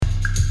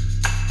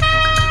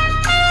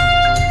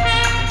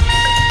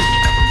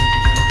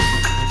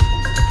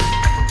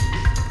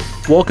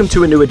Welcome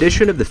to a new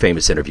edition of the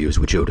Famous Interviews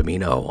with Joe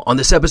Domino. On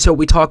this episode,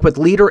 we talk with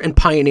leader and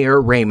pioneer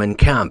Raymond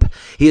Kemp.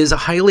 He is a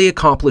highly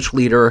accomplished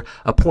leader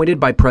appointed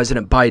by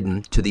President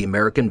Biden to the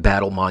American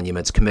Battle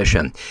Monuments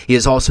Commission. He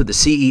is also the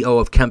CEO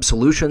of Kemp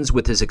Solutions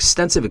with his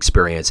extensive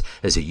experience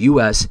as a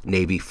U.S.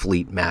 Navy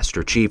Fleet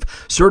Master Chief,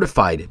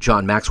 certified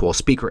John Maxwell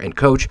speaker and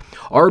coach,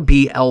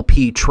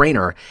 RBLP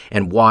trainer,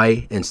 and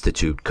Y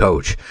Institute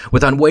coach.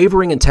 With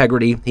unwavering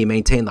integrity, he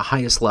maintained the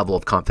highest level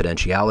of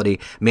confidentiality,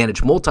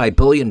 managed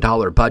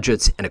multi-billion-dollar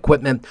budgets and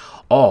equipment,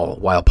 all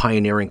while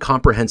pioneering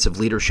comprehensive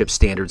leadership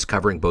standards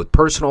covering both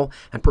personal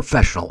and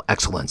professional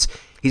excellence.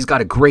 He's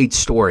got a great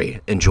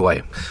story.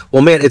 Enjoy.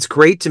 Well, man, it's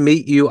great to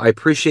meet you. I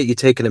appreciate you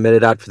taking a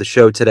minute out for the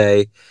show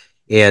today.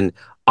 And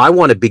I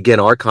want to begin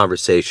our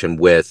conversation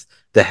with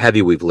the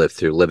heavy we've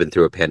living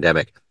through a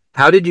pandemic.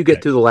 How did you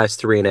get through the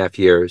last 3.5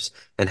 years,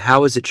 and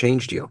how has it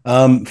changed you?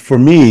 For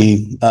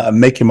me,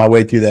 making my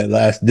way through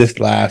this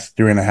last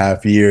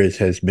 3.5 years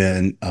has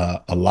been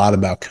a lot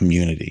about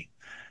community.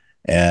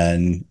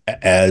 And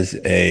as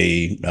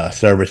a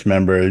service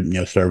member,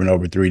 serving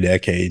over 3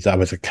 decades, I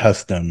was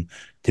accustomed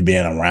to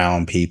being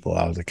around people.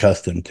 I was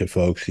accustomed to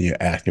folks,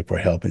 asking for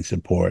help and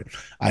support.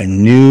 I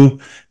knew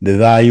the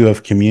value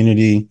of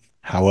community.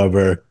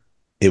 However,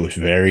 it was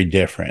very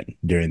different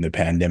during the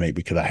pandemic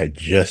because I had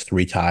just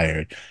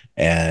retired,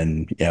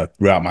 and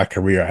throughout my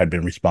career, I had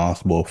been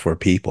responsible for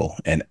people.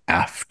 And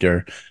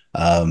after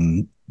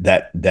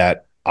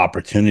that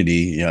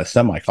opportunity,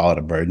 some might call it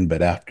a burden,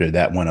 but after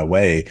that went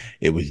away,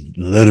 it was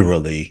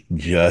literally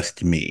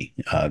just me.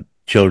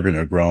 Children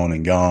are grown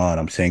and gone.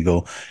 I'm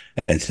single.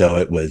 And so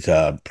it was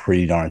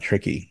pretty darn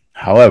tricky.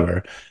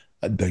 However,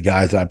 the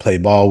guys that I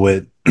played ball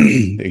with,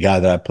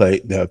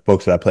 the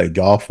folks that I played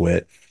golf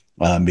with,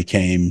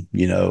 became,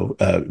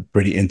 a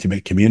pretty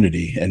intimate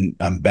community. And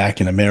I'm back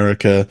in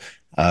America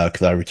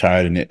because I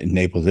retired in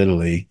Naples,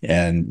 Italy,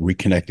 and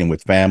reconnecting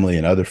with family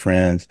and other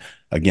friends.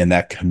 Again,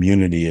 that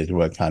community is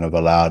what kind of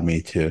allowed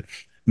me to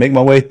make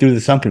my way through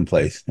the sunken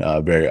place,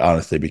 very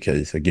honestly,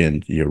 because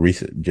again,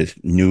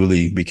 just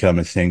newly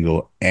becoming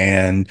single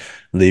and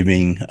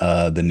leaving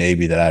the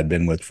Navy that I'd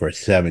been with for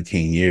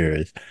 17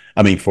 years.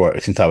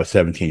 Since I was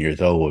 17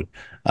 years old,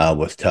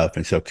 was tough.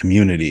 And so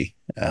community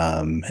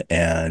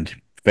and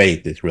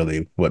faith is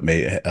really what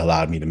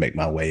allowed me to make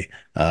my way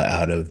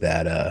out of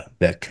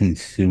that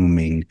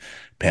consuming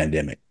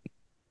pandemic.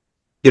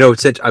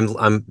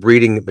 I'm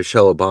reading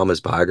Michelle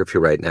Obama's biography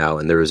right now,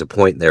 and there was a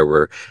point there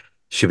where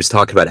she was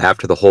talking about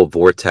after the whole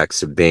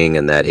vortex of being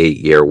in that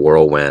 8-year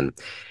whirlwind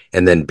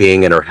and then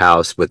being in her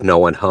house with no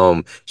one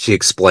home, she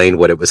explained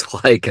what it was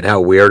like and how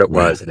weird it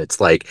was. Right. And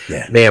it's like,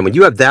 Yeah. man, when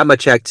you have that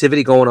much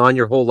activity going on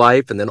your whole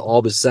life and then all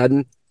of a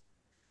sudden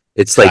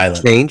it's like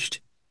Silent. changed.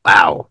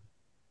 Wow.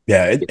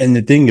 Yeah. And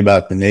the thing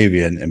about the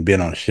Navy and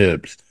being on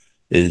ships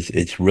is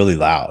it's really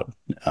loud,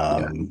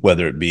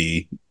 whether it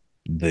be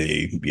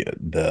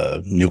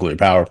the nuclear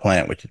power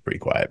plant, which is pretty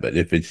quiet, but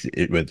if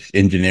it's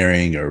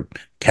engineering or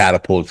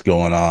catapults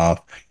going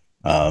off,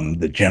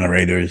 the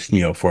generators,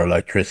 for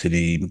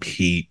electricity,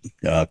 heat,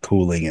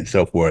 cooling, and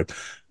so forth,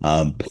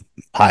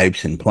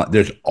 pipes and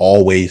there's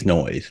always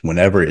noise.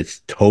 Whenever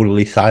it's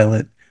totally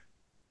silent,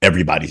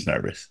 everybody's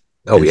nervous.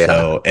 Oh, and yeah.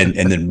 So, and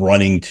then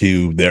running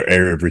to their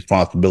area of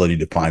responsibility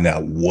to find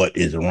out what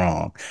is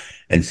wrong.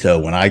 And so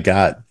when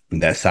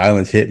that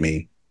silence hit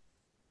me,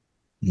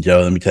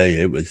 Joe, let me tell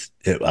you,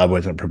 I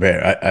wasn't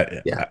prepared.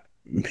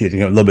 I'm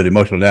getting a little bit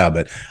emotional now,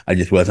 but I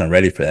just wasn't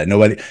ready for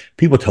that.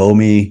 People told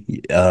me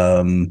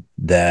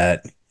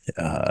that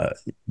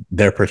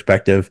their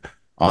perspective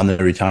on the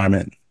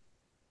retirement,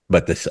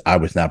 but I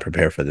was not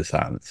prepared for the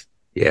silence.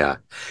 Yeah.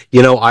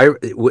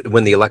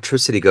 When the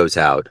electricity goes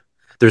out,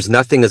 there's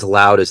nothing as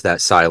loud as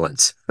that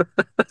silence.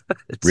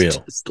 It's real.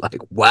 Just like,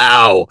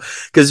 wow.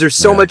 Because there's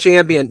so much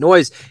ambient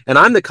noise. And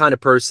I'm the kind of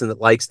person that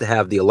likes to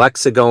have the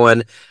Alexa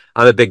going.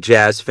 I'm a big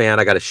jazz fan.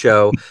 I got a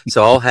show.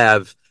 So I'll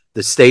have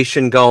the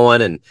station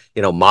going, and,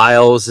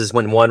 Miles is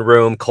in one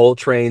room,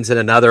 Coltrane's in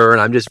another, and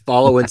I'm just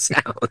following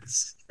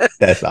sounds.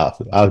 That's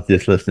awesome. I was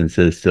just listening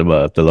to some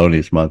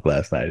Thelonious Monk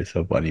last night. It's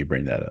so funny you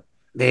bring that up.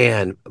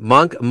 Man,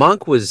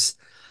 Monk was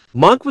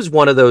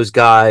one of those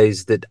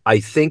guys that I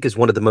think is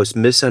one of the most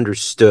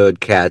misunderstood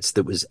cats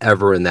that was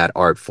ever in that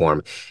art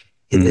form.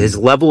 His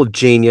level of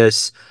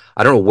genius,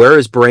 I don't know where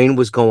his brain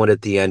was going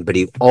at the end, but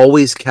he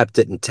always kept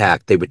it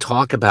intact. They would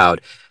talk about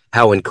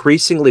how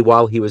increasingly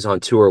while he was on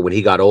tour, when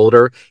he got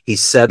older, he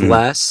said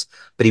less,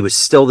 but he was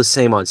still the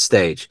same on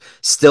stage,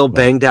 still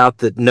banged out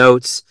the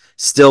notes,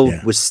 still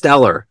was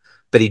stellar,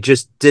 but he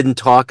just didn't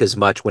talk as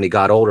much when he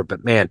got older.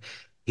 But man,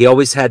 he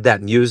always had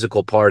that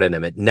musical part in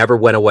him. It never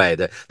went away.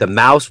 The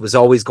mouse was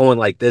always going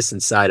like this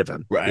inside of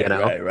him.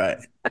 Right.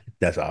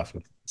 That's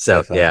awesome.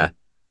 So, That's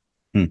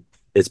awesome.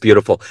 It's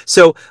beautiful.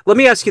 So let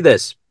me ask you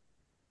this.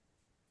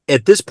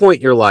 At this point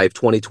in your life,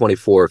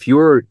 2024, if you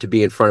were to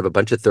be in front of a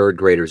bunch of third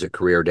graders at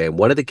career day and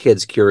one of the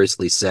kids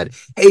curiously said,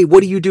 "Hey,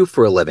 what do you do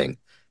for a living?"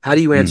 How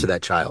do you answer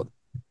that child?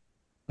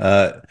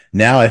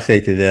 Now I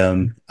say to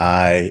them,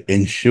 I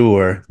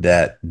ensure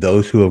that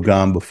those who have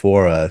gone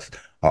before us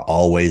are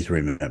always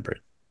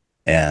remembered.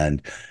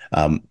 And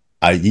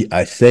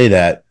I say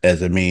that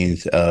as a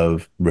means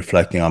of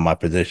reflecting on my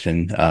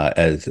position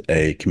as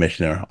a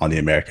commissioner on the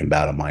American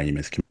Battle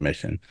Monuments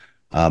Commission.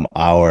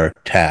 Our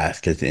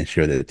task is to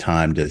ensure that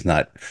time does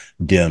not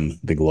dim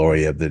the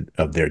glory of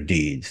their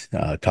deeds.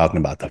 Talking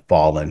about the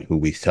fallen who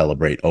we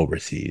celebrate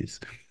overseas.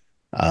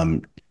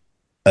 Um,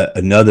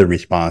 Another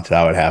response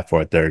I would have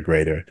for a third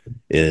grader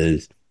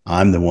is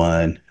I'm the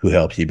one who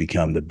helps you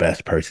become the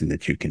best person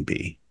that you can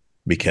be.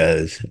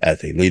 Because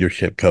as a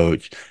leadership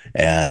coach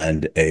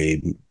and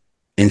a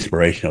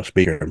inspirational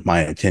speaker,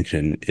 my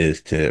intention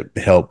is to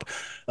help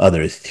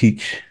others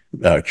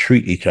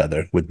treat each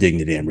other with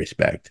dignity and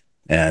respect.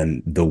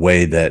 And the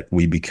way that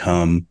we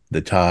become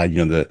the tide,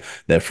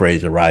 that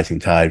phrase, a rising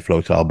tide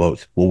floats all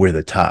boats. Well, we're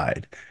the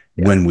tide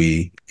Yeah. when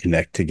we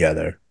connect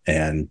together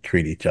and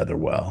treat each other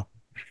well.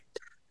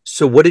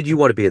 So, what did you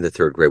want to be in the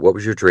third grade? What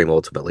was your dream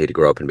ultimately to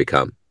grow up and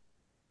become?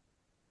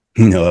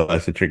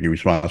 That's a tricky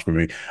response for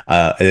me.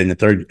 In the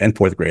third and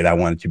fourth grade, I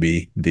wanted to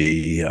be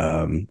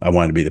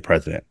the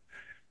president.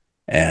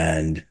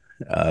 And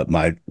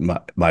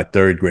my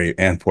third grade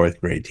and fourth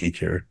grade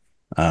teacher,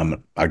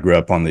 I grew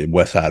up on the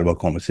west side of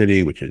Oklahoma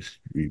City, which is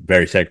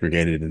very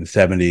segregated in the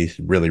 70s,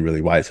 really,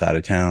 really white side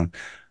of town.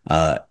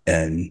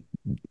 And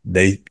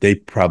they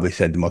probably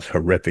said the most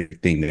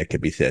horrific thing that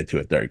could be said to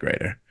a third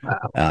grader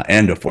Wow.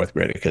 and a fourth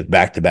grader, because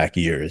back to back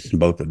years,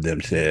 both of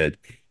them said,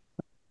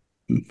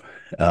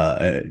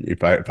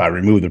 if I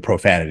remove the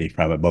profanity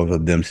from it, both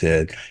of them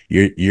said,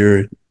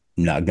 "You're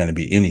not going to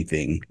be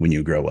anything when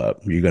you grow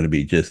up. You're going to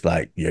be just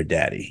like your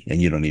daddy,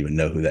 and you don't even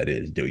know who that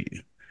is, do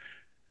you?"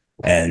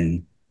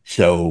 And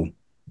so,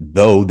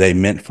 though they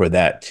meant for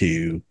that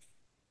to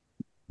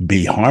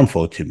be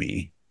harmful to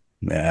me,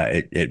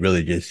 it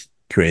really just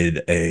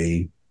created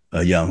a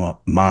young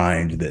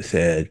mind that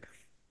said,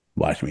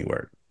 "Watch me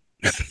work."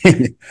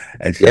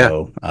 And Yeah.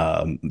 so,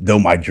 though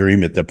my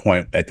dream at that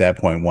point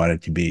I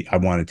wanted to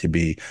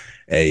be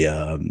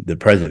the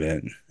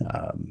president.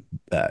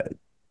 Uh,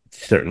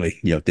 Certainly,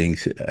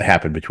 things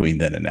happen between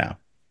then and now.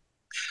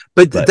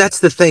 But But that's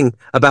the thing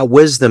about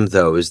wisdom,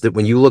 though, is that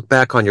when you look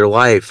back on your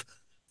life,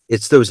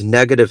 it's those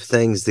negative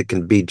things that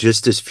can be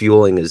just as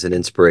fueling as an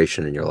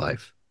inspiration in your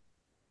life.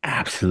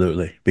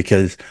 absolutely,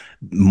 because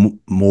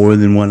more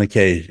than one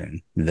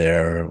occasion,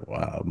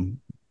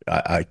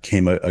 I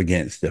came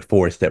against the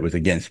force that was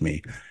against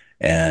me.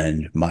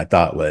 And my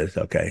thought was,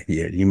 okay,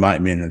 yeah, you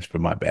might mean this for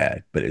my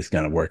bad, but it's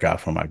going to work out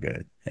for my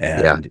good.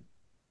 Yeah. And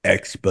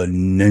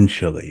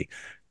exponentially,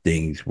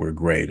 things were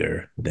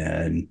greater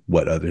than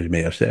what others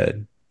may have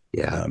said.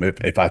 Yeah.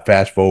 If I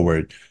fast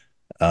forward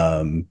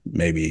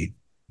maybe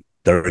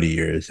 30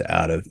 years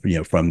out of,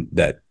 from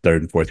that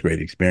third and fourth grade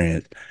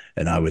experience.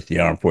 And I was the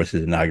Armed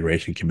Forces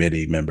Inauguration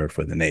Committee member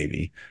for the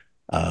Navy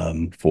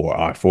for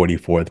our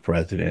 44th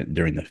president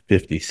during the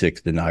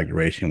 56th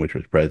inauguration, which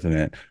was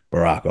President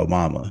Barack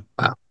Obama.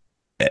 Wow.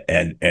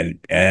 And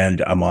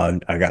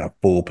I got a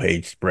full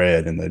page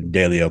spread in the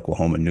Daily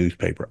Oklahoma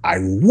newspaper. I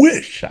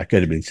wish I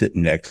could have been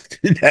sitting next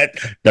to that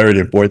third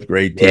and fourth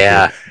grade teacher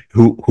Yeah.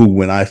 who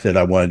when I said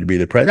I wanted to be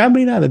the president, I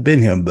may not have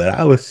been him, but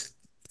I was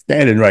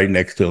standing right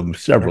next to him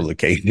several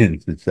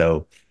occasions. And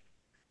so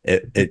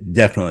it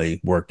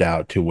definitely worked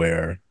out to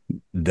where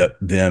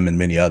them and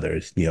many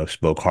others,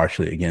 spoke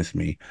harshly against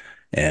me,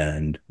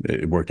 and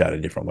it worked out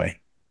a different way.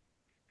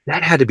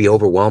 That had to be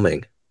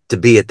overwhelming to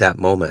be at that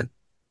moment.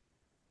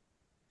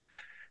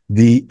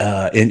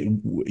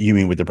 You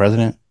mean with the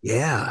president?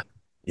 Yeah.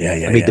 Yeah, I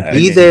yeah, mean, to yeah.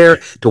 be there,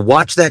 to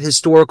watch that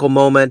historical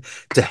moment,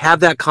 to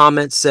have that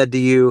comment said to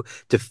you,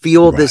 to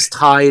feel this Right.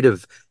 tide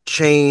of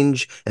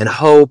change and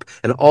hope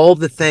and all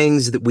the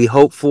things that we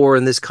hope for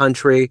in this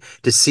country,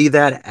 to see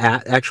that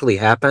actually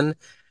happen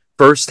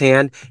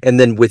firsthand. And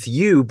then with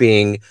you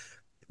being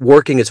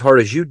working as hard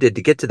as you did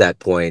to get to that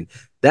point,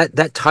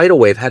 that tidal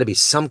wave had to be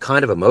some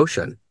kind of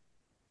emotion.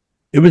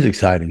 It was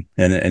exciting,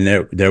 and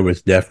there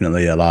was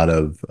definitely a lot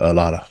of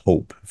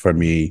hope for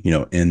me,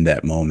 in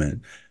that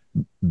moment,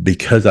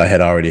 because I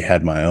had already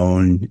had my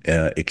own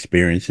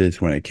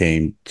experiences when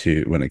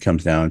it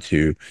comes down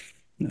to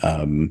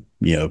um,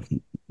 you know,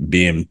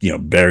 being,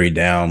 buried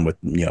down with,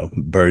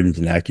 burdens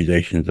and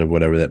accusations of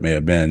whatever that may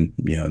have been,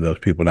 those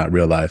people not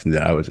realizing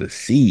that I was a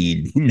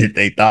seed that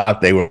they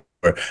thought they were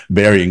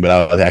burying, but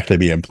I was actually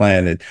being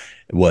planted,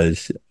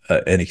 was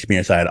an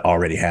experience I had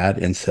already had.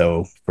 And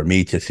so for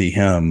me to see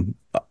him,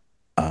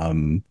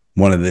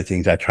 one of the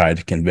things I tried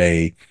to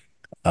convey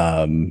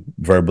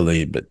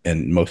verbally, but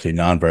and mostly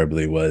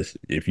non-verbally, was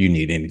if you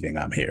need anything,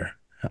 I'm here.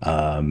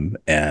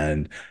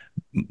 And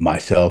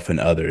myself and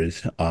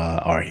others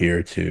are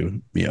here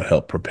to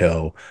help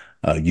propel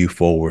you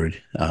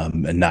forward,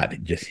 and not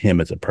just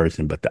him as a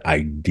person, but the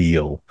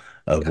ideal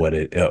of Yeah.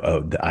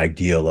 the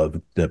ideal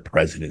of the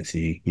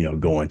presidency.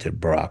 Going to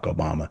Barack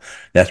Obama.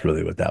 That's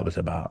really what that was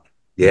about.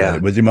 But Yeah.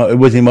 it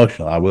was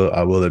emotional. I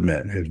will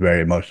admit it was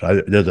very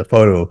emotional. There's a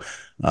photo.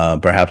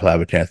 Perhaps I'll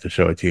have a chance to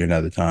show it to you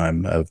another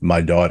time, of my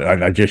daughter.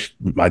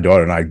 My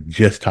daughter and I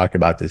just talked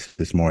about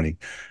this morning.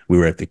 We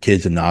were at the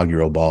kids'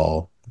 inaugural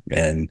ball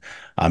and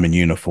I'm in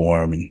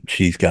uniform, and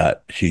she's kind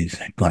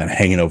of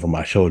hanging over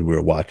my shoulder. We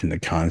were watching the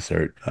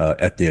concert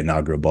at the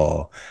inaugural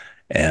ball,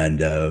 and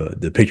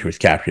the picture was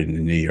captured in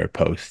the New York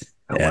Post.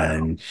 Oh, wow.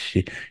 And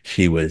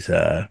she was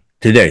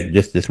today,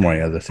 just this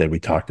morning, as I said, we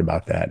talked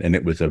about that, and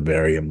it was a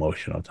very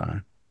emotional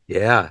time.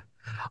 Yeah.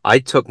 I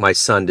took my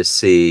son to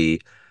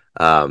see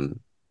um,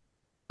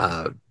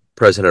 uh,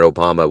 President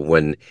Obama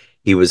when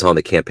he was on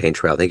the campaign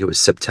trail. I think it was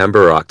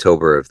September or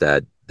October of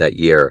that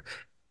year.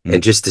 And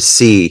Mm. just to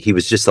see, he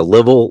was just a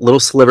little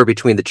sliver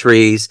between the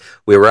trees.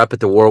 We were up at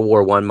the World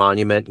War I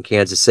monument in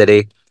Kansas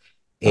City,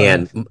 Oh,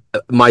 and nice.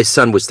 my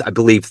son was, I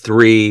believe,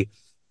 3,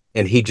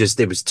 and he just,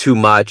 it was too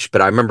much.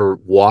 But I remember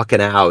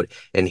walking out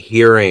and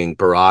hearing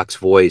Barack's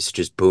voice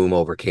just boom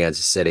over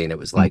Kansas City, and it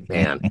was like,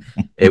 man,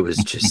 it was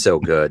just so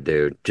good,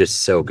 dude, just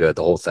so good,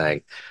 the whole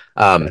thing.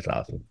 Um, That's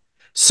awesome.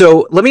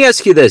 so let me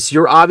ask you this.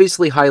 You're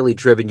obviously highly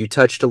driven. You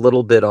touched a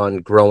little bit on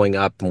growing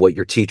up and what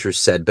your teachers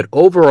said, but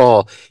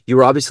overall, you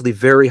were obviously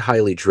very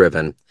highly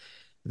driven,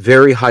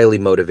 very highly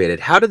motivated.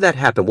 How did that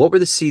happen? What were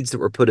the seeds that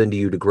were put into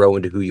you to grow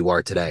into who you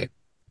are today?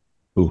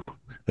 Ooh.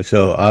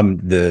 So I'm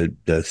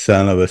the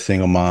son of a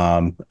single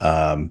mom,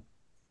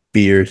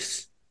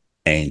 fierce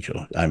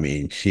angel. I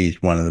mean,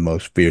 she's one of the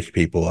most fierce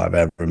people I've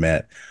ever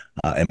met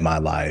in my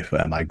life.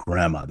 My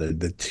grandmother,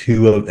 the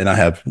two of, and I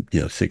have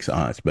 6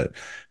 aunts, but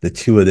the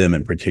two of them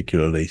in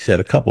particularly said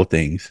a couple of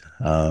things.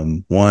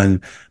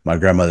 One, my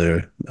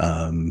grandmother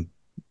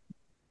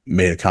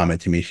made a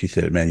comment to me. She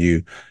said, "Man,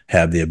 you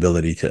have the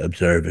ability to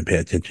observe and pay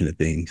attention to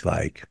things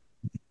like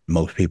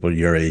most people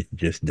your age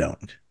just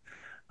don't."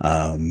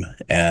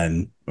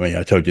 And when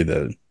I told you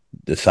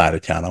the side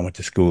of town I went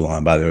to school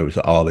on, by the way, it was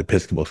all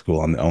Episcopal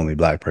school. I'm the only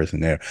black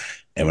person there.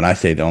 And when I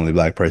say the only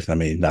black person, I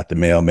mean not the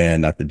mailman,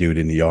 not the dude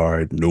in the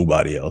yard,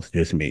 nobody else,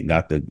 just me,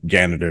 not the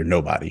janitor,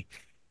 nobody.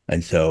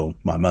 And so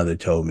my mother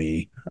told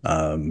me,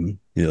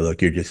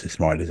 look, you're just as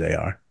smart as they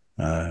are.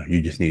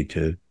 You just need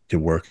to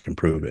work and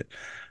prove it.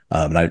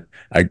 And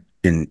I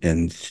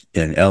in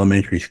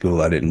elementary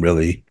school, I didn't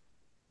really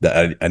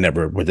that I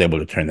never was able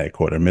to turn that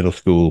corner. Middle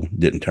school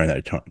didn't turn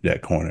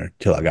that corner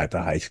till I got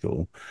to high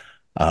school.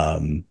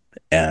 Um,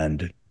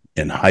 and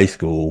in high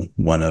school,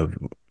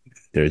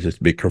 there's this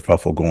big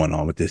kerfuffle going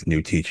on with this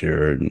new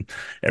teacher, and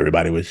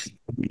everybody was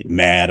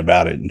mad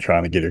about it and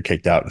trying to get her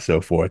kicked out and so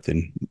forth.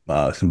 And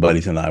some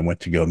buddies and I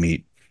went to go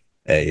meet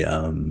a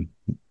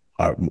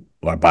our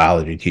our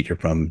biology teacher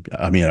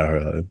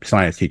our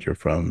science teacher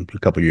from a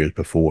couple years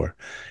before.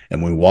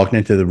 And when we walked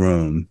into the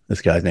room,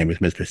 this guy's name was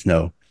Mr.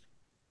 Snow.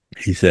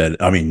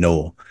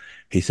 Noel.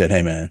 He said,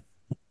 "Hey, man,"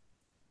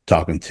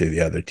 talking to the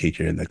other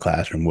teacher in the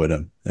classroom with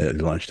him at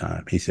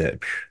lunchtime. He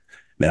said,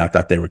 "Man, I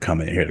thought they were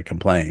coming in here to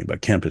complain,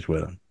 but Kemp is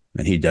with him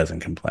and he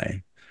doesn't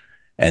complain."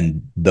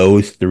 And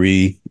those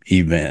three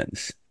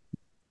events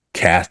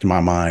cast my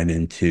mind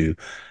the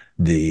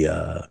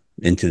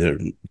into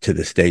the to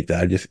the state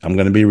that I'm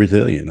going to be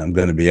resilient. I'm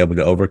going to be able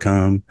to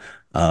overcome.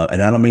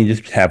 And I don't mean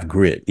just have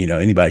grit.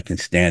 Anybody can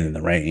stand in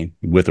the rain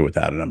with or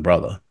without an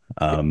umbrella.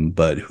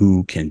 But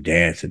who can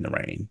dance in the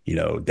rain?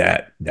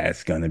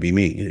 That's going to be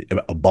me.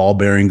 A ball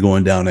bearing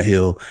going down a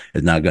hill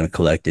is not going to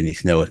collect any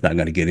snow. It's not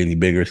going to get any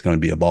bigger. It's going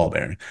to be a ball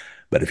bearing.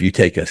 But if you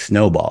take a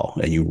snowball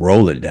and you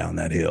roll it down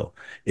that hill,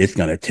 it's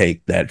going to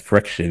take that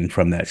friction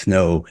from that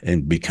snow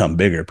and become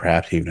bigger,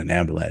 perhaps even an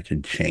avalanche,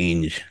 and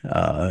change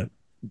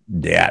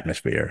the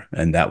atmosphere.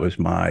 And that was,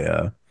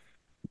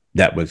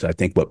 I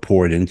think, what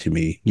poured into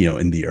me,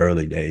 in the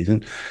early days.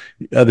 And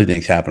other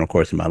things happened, of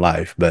course, in my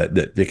life, but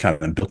they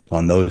kind of built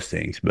on those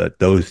things. But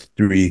those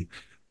three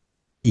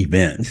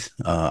events,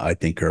 I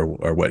think, are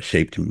what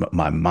shaped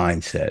my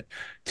mindset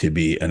to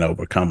be an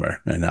overcomer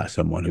and not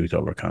someone who's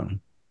overcome.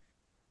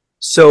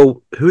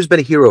 So, who's been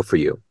a hero for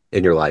you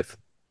in your life?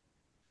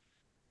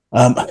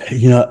 Um,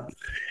 you know,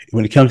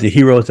 when it comes to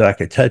heroes that I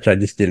could touch, I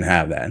just didn't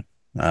have that.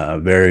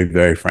 Very,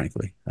 very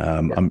frankly.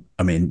 Yeah.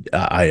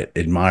 I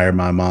admire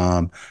my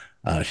mom.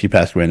 She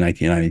passed away in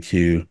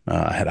 1992.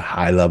 I had a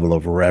high level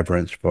of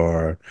reverence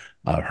for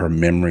her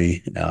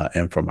memory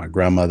and for my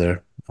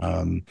grandmother.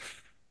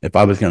 If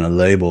I was going to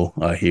label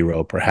a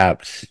hero,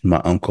 perhaps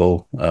my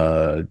uncle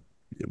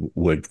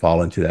would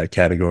fall into that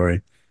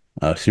category.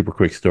 Super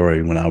quick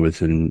story. When I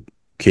was a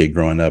kid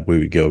growing up, we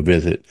would go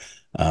visit.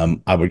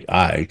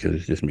 Because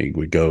it's just me,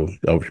 would go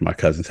over to my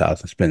cousin's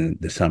house and spend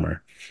the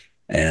summer.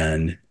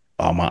 And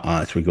all my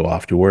aunts would go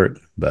off to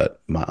work,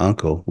 but my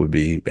uncle would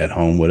be at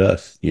home with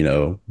us.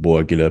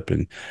 Boy, get up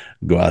and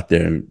go out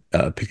there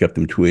and pick up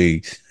them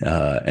twigs,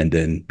 and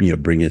then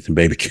bring in some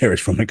baby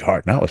carrots from the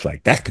garden. I was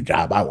like, that's the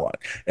job I want.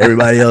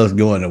 Everybody else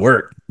going to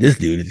work. This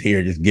dude is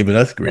here just giving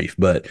us grief.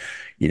 But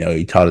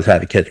he taught us how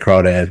to catch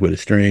crawdads with a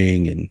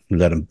string and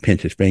let him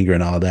pinch his finger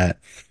and all that.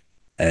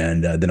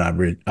 And then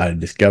I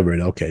discovered,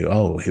 okay,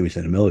 oh, he was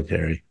in the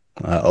military.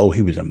 Oh,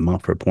 he was a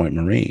Mumford Point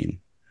Marine.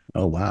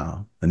 Oh,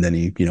 wow. And then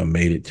he,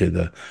 made it to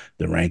the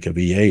rank of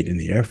E8 in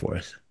the Air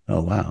Force.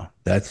 Oh, wow.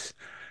 That's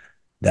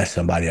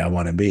somebody I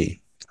want to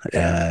be.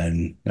 Yeah.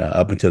 And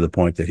up until the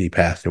point that he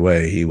passed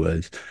away, he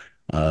was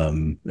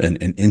an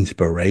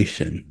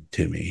inspiration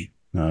to me.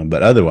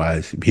 But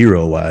otherwise,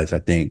 hero wise, I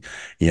think,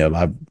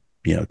 I,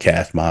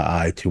 cast my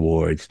eye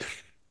towards,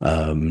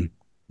 um,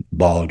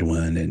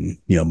 Baldwin and,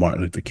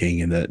 Martin Luther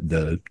King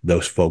and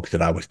those folks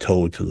that I was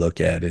told to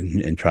look at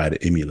and try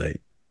to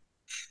emulate.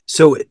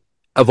 So,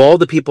 of all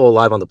the people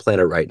alive on the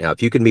planet right now,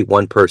 if you could meet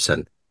one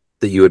person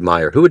that you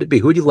admire, who would it be?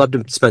 Who would you love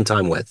to spend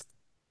time with?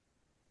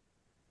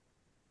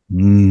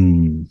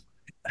 Mm,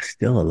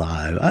 Still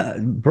alive.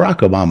 Barack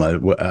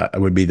Obama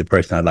would be the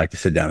person I'd like to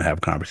sit down and have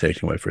a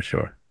conversation with for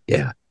sure.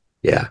 Yeah,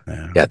 yeah,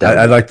 Yeah. yeah. That would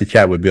I'd be like to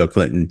chat with Bill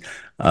Clinton.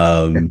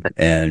 And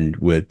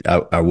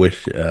I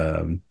wish,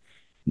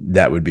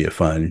 that would be a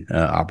fun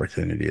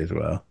opportunity as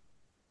well.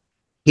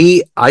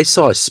 he. I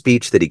saw a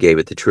speech that he gave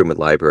at the Truman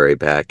Library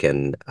back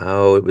in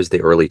it was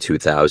the early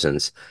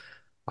 2000s.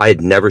 I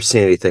had never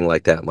seen anything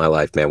like that in my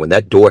life, man. When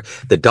that door,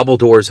 the double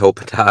doors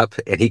opened up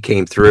and he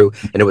came through,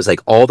 and it was like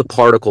all the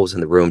particles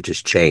in the room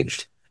just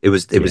changed. It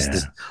was this.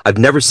 Yeah. I've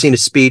never seen a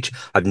speech.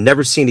 I've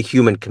never seen a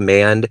human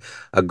command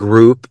a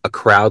group, a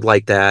crowd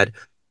like that.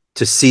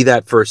 To see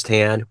that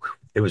firsthand,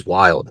 it was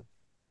wild.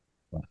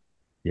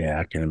 Yeah,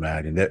 I can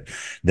imagine that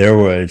there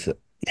was.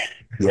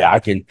 Yeah, I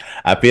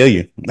feel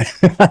you.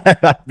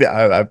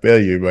 I feel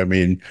you. I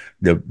mean,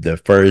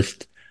 the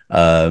first,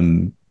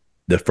 um,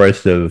 the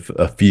first of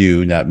a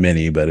few, not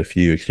many, but a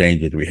few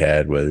exchanges we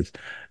had was,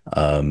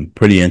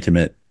 pretty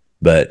intimate,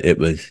 but it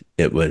was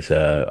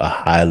a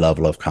high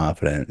level of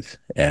confidence,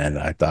 and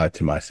I thought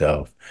to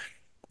myself,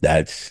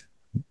 that's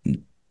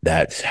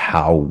that's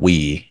how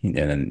we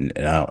when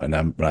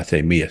I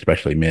say me,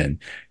 especially men,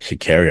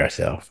 should carry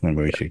ourselves. And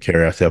we should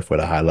carry ourselves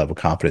with a high level of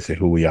confidence in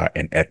who we are,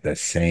 and at the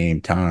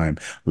same time,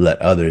 let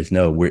others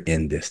know we're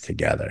in this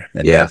together.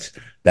 And Yeah,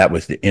 that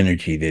was the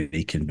energy that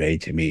he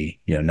conveyed to me.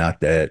 Not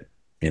that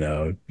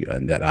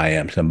that I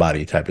am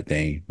somebody type of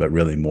thing, but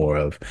really more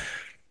of,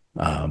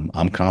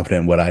 I'm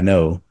confident in what I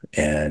know,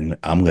 and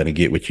I'm going to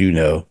get what you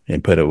know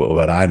and put it with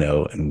what I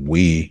know, and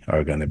we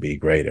are going to be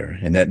greater.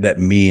 And that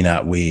me,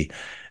 not we,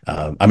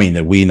 I mean,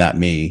 the we, not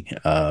me,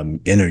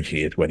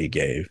 energy is what he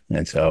gave.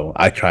 And so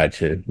I tried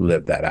to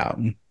live that out.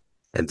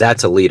 and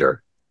that's a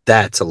leader.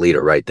 That's a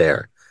leader right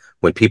there.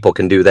 When people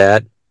can do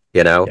that,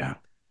 you know. Yeah.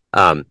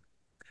 Um,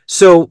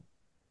 so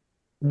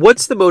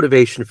what's the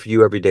motivation for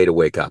you every day to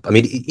wake up? I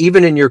mean,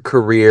 even in your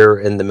career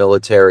in the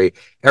military,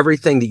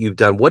 everything that you've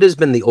done, what has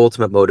been the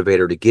ultimate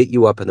motivator to get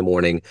you up in the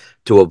morning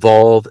to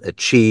evolve,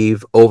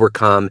 achieve,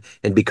 overcome,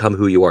 and become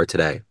who you are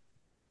today?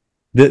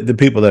 The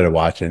people that are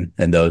watching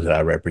and those that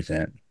I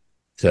represent.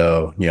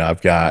 So,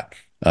 I've got,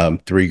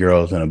 three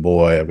girls and a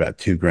boy. I've got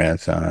two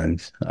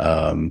grandsons,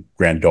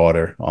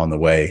 granddaughter on the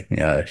way.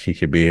 She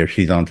should be here.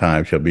 She's on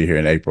time. She'll be here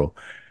in April.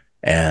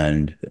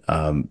 And,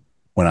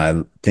 when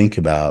I think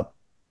about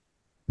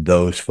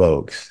those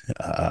folks,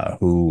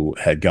 who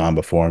had gone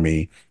before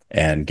me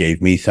and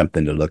gave me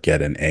something to look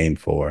at and aim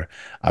for,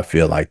 I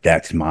feel like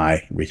that's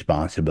my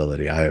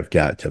responsibility. I have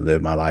got to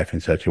live my life in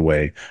such a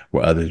way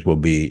where others will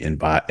be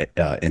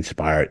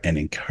inspired and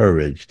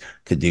encouraged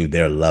to do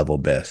their level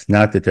best.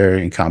 Not that they're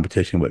in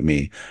competition with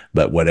me,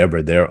 but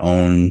whatever their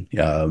own,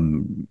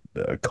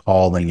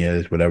 calling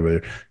is,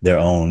 whatever their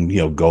own,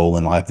 goal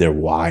in life, their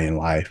why in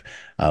life,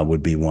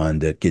 would be one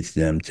that gets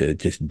them to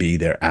just be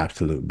their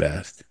absolute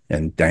best.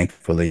 And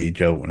thankfully,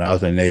 Joe, when I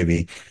was in the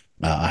Navy,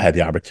 I had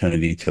the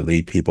opportunity to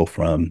lead people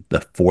from the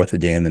fourth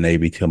day in the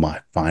Navy till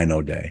my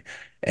final day.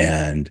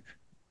 And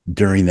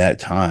during that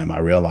time, I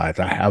realized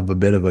I have a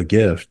bit of a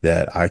gift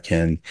that I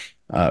can,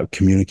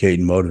 communicate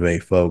and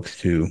motivate folks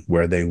to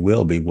where they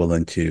will be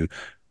willing to,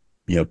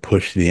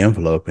 push the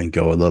envelope and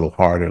go a little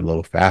harder, a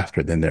little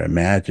faster than their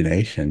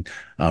imagination,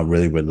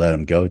 really would let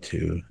them go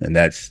to. And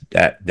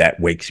that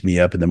wakes me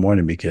up in the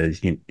morning because,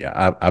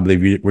 I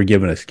believe we're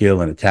given a skill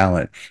and a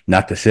talent,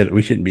 not to sit.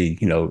 We shouldn't be,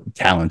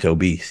 talent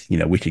obese.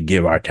 We should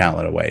give our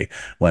talent away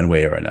one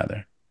way or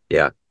another.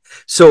 Yeah.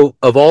 So,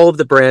 of all of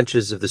the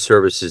branches of the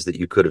services that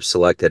you could have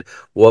selected,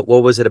 what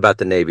was it about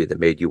the Navy that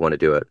made you want to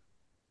do it?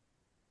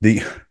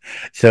 The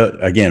So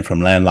again, from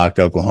landlocked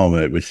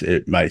Oklahoma,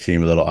 it might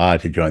seem a little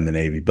odd to join the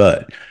Navy,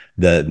 but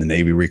the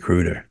Navy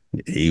recruiter,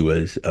 he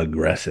was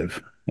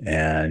aggressive,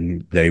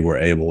 and they were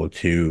able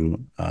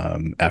to,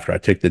 after I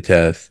took the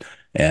test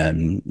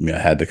and,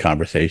 had the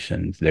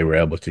conversations, they were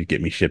able to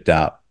get me shipped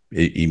out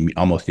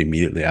almost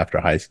immediately after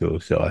high school.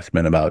 So I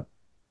spent about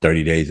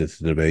 30 days as a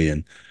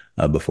civilian,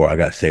 before I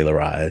got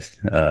sailorized,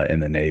 in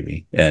the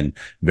Navy. And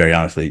very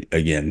honestly,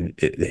 again,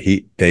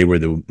 they were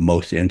the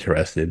most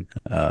interested,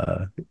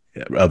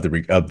 of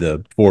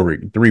the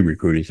three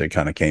recruiters that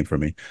kind of came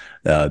from me.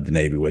 The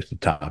Navy was the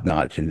top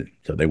notch, and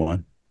so they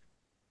won.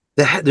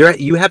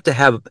 You have to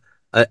have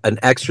an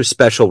extra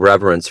special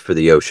reverence for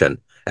the ocean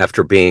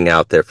after being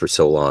out there for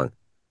so long.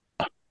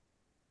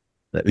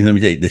 Let me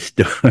tell you the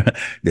story,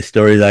 the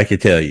stories I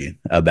could tell you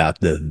about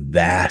the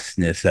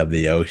vastness of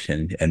the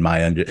ocean and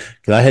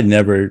because I had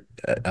never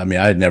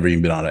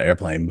even been on an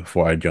airplane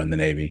before I joined the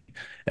Navy.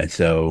 And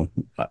so,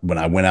 when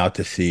I went out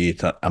to sea,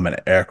 I'm an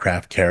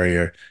aircraft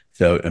carrier.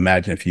 So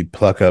imagine if you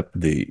pluck up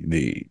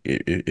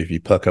if you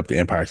pluck up the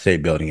Empire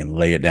State Building and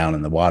lay it down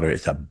in the water,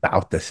 it's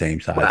about the same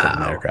size of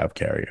an Wow. aircraft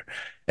carrier.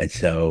 And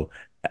so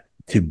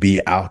to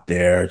be out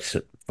there, it's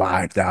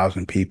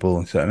 5,000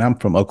 people. And I'm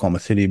from Oklahoma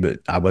City, but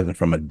I wasn't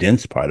from a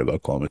dense part of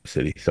Oklahoma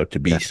City. So to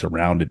be Yeah.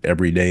 surrounded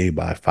every day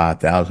by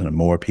 5,000 or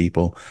more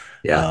people,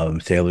 Yeah.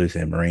 sailors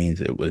and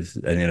Marines, it was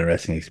an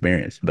interesting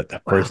experience. But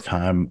the Wow. first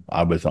time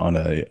I was on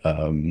a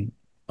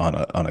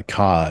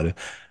COD,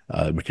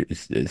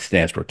 it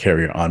stands for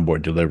Carrier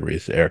Onboard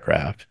Deliveries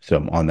aircraft. So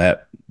I'm on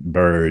that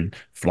bird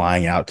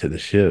flying out to the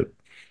ship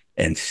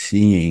and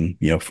seeing,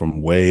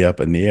 from way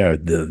up in the air,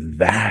 the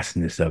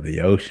vastness of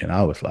the ocean.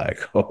 I was like,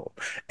 oh,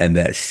 and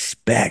that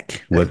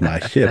speck was my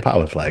ship. I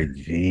was like,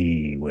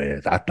 gee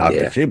whiz, I thought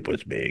the Yeah. ship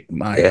was big.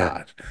 My Yeah.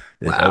 gosh,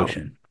 this Wow.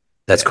 ocean.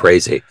 That's Yeah.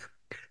 crazy.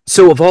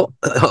 So of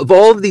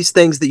all of these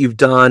things that you've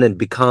done and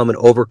become and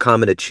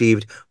overcome and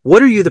achieved,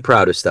 what are you the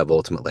proudest of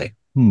ultimately?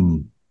 Hmm.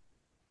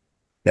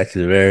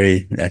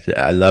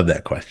 I love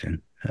that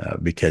question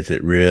because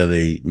it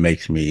really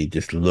makes me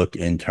just look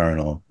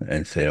internal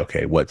and say,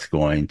 okay, what's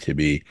going to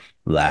be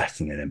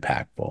lasting and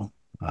impactful?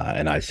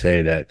 And I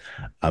say that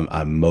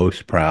I'm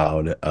most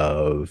proud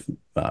of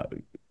uh,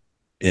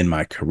 in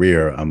my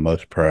career, I'm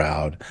most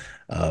proud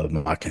of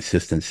my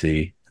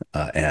consistency,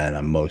 and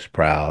I'm most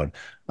proud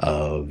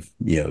of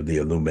the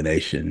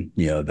illumination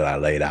that I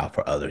laid out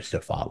for others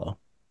to follow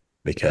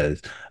Yeah.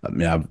 because I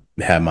mean I've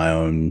had my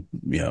own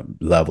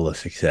level of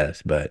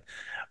success, but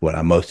what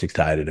I'm most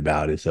excited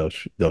about is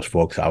those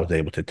folks I was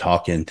able to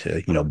talk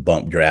into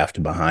bump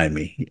draft behind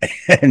me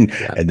and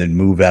Yeah. and then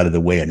move out of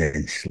the way and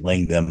then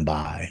sling them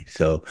by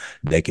so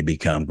they could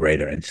become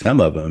greater. And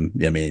some of them,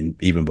 I mean,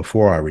 even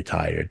before I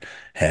retired,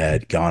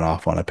 had gone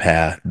off on a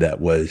path that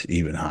was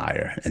even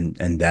higher,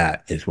 and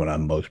that is what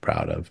I'm most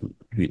proud of,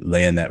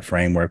 laying that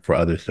framework for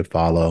others to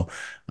follow,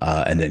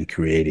 and then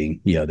creating,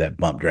 that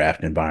bump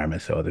draft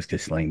environment so others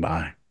could sling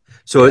by.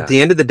 So at Yeah.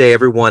 the end of the day,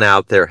 everyone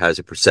out there has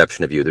a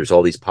perception of you. There's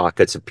all these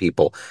pockets of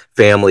people,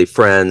 family,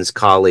 friends,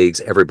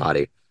 colleagues,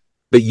 everybody.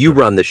 But you Sure.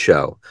 run the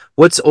show.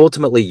 What's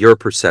ultimately your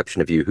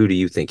perception of you? Who do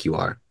you think you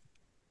are?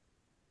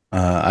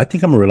 I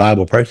think I'm a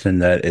reliable person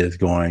that is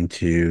going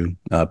to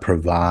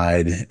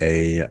provide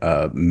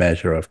a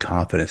measure of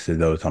confidence to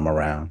those I'm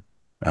around.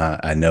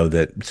 I know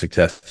that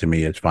success to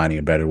me is finding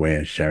a better way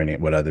and sharing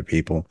it with other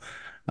people,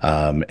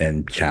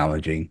 and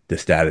challenging the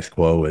status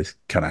quo is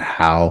kind of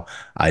how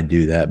I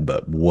do that.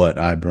 But what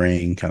I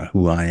bring, kind of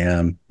who I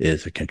am,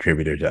 is a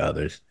contributor to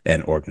others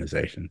and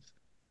organizations.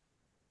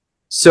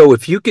 So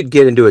if you could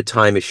get into a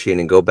time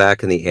machine and go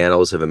back in the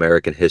annals of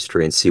American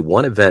history and see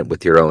one event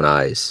with your own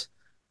eyes,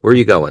 where are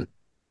you going?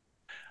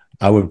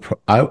 I would,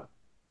 what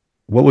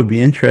would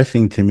be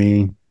interesting to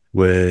me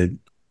would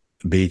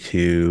be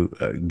to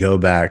a go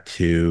back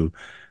to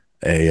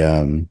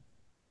a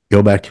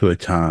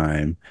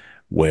time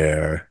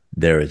where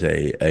there is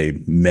a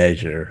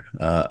measure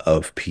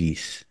of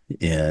peace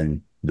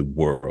in the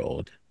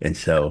world. And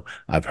so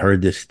I've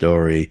heard this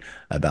story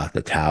about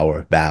the Tower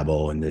of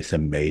Babel and this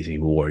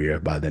amazing warrior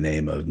by the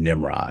name of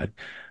Nimrod.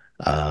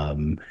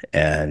 And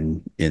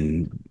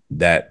in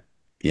that,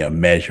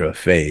 measure of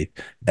faith,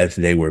 as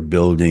they were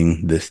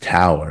building this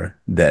tower,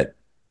 that,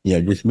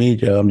 just me,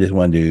 Joe, I'm just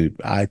one dude.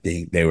 I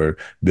think they were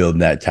building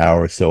that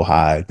tower so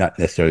high, not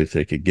necessarily so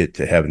they could get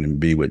to heaven and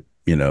be with,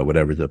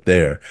 whatever's up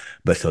there,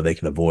 but so they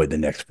can avoid the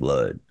next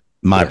flood.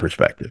 My Yeah,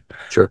 perspective.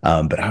 sure.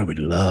 But I would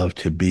love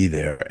to be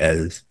there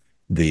as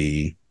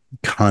the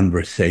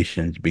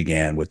conversations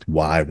began with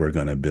why we're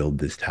going to build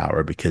this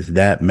tower, because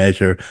that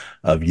measure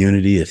of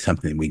unity is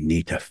something we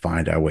need to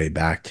find our way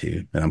back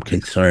to. And I'm Yeah,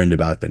 concerned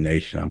about the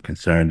nation. I'm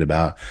concerned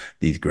about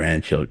these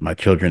grandchildren, my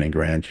children and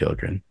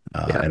grandchildren.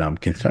 yeah, And I'm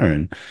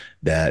concerned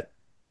that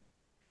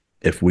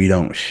if we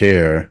don't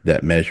share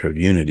that measure of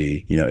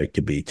unity, it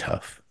could be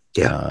tough.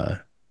 yeah. Uh,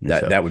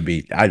 that So that would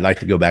be. I'd like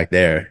to go back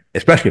there,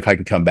 especially if I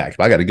can come back. If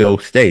I got to go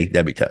stay,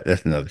 that'd be tough.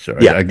 That's another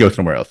story. yeah, I'd go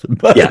somewhere else.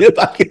 But yeah. if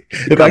I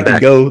Come can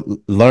back. go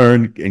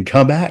learn and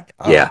come back,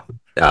 Yeah. oh,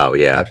 Oh,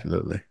 yeah.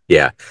 absolutely.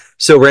 Yeah.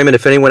 So Raymond,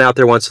 if anyone out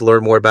there wants to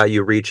learn more about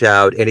you, reach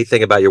out.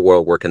 Anything about your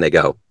world, where can they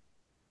go?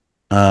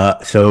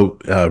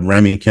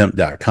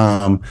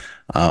 RaymondKemp.com,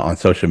 on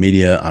social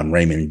media. I'm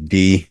Raymond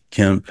D.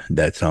 Kemp.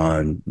 That's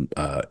on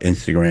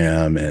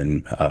Instagram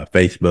and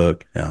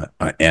Facebook,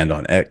 and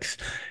on X.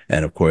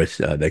 And of course,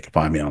 they can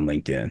find me on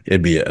LinkedIn.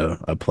 It'd be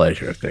a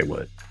pleasure if they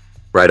would.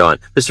 Right on.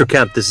 Mr.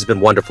 Kemp, this has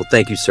been wonderful.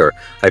 Thank you, sir.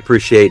 I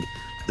appreciate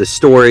the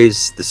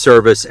stories, the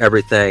service,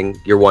 everything.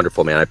 You're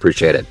wonderful, man. I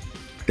appreciate it.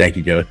 Thank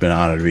you, Joe. It's been an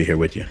honor to be here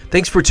with you.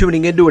 Thanks for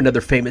tuning in to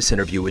another famous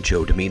interview with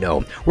Joe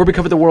Domino, where we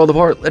cover the world of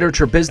art,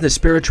 literature, business,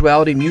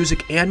 spirituality,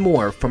 music, and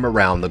more from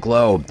around the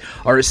globe.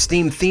 Our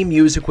esteemed theme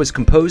music was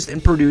composed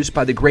and produced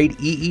by the great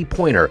E.E.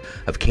 Pointer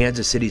of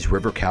Kansas City's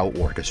River Cow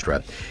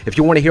Orchestra. If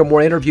you want to hear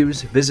more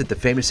interviews, visit the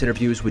Famous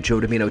Interviews with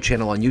Joe Domino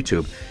channel on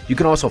YouTube. You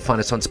can also find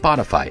us on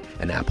Spotify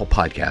and Apple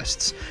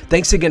Podcasts.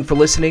 Thanks again for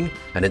listening,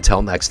 and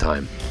until next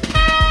time.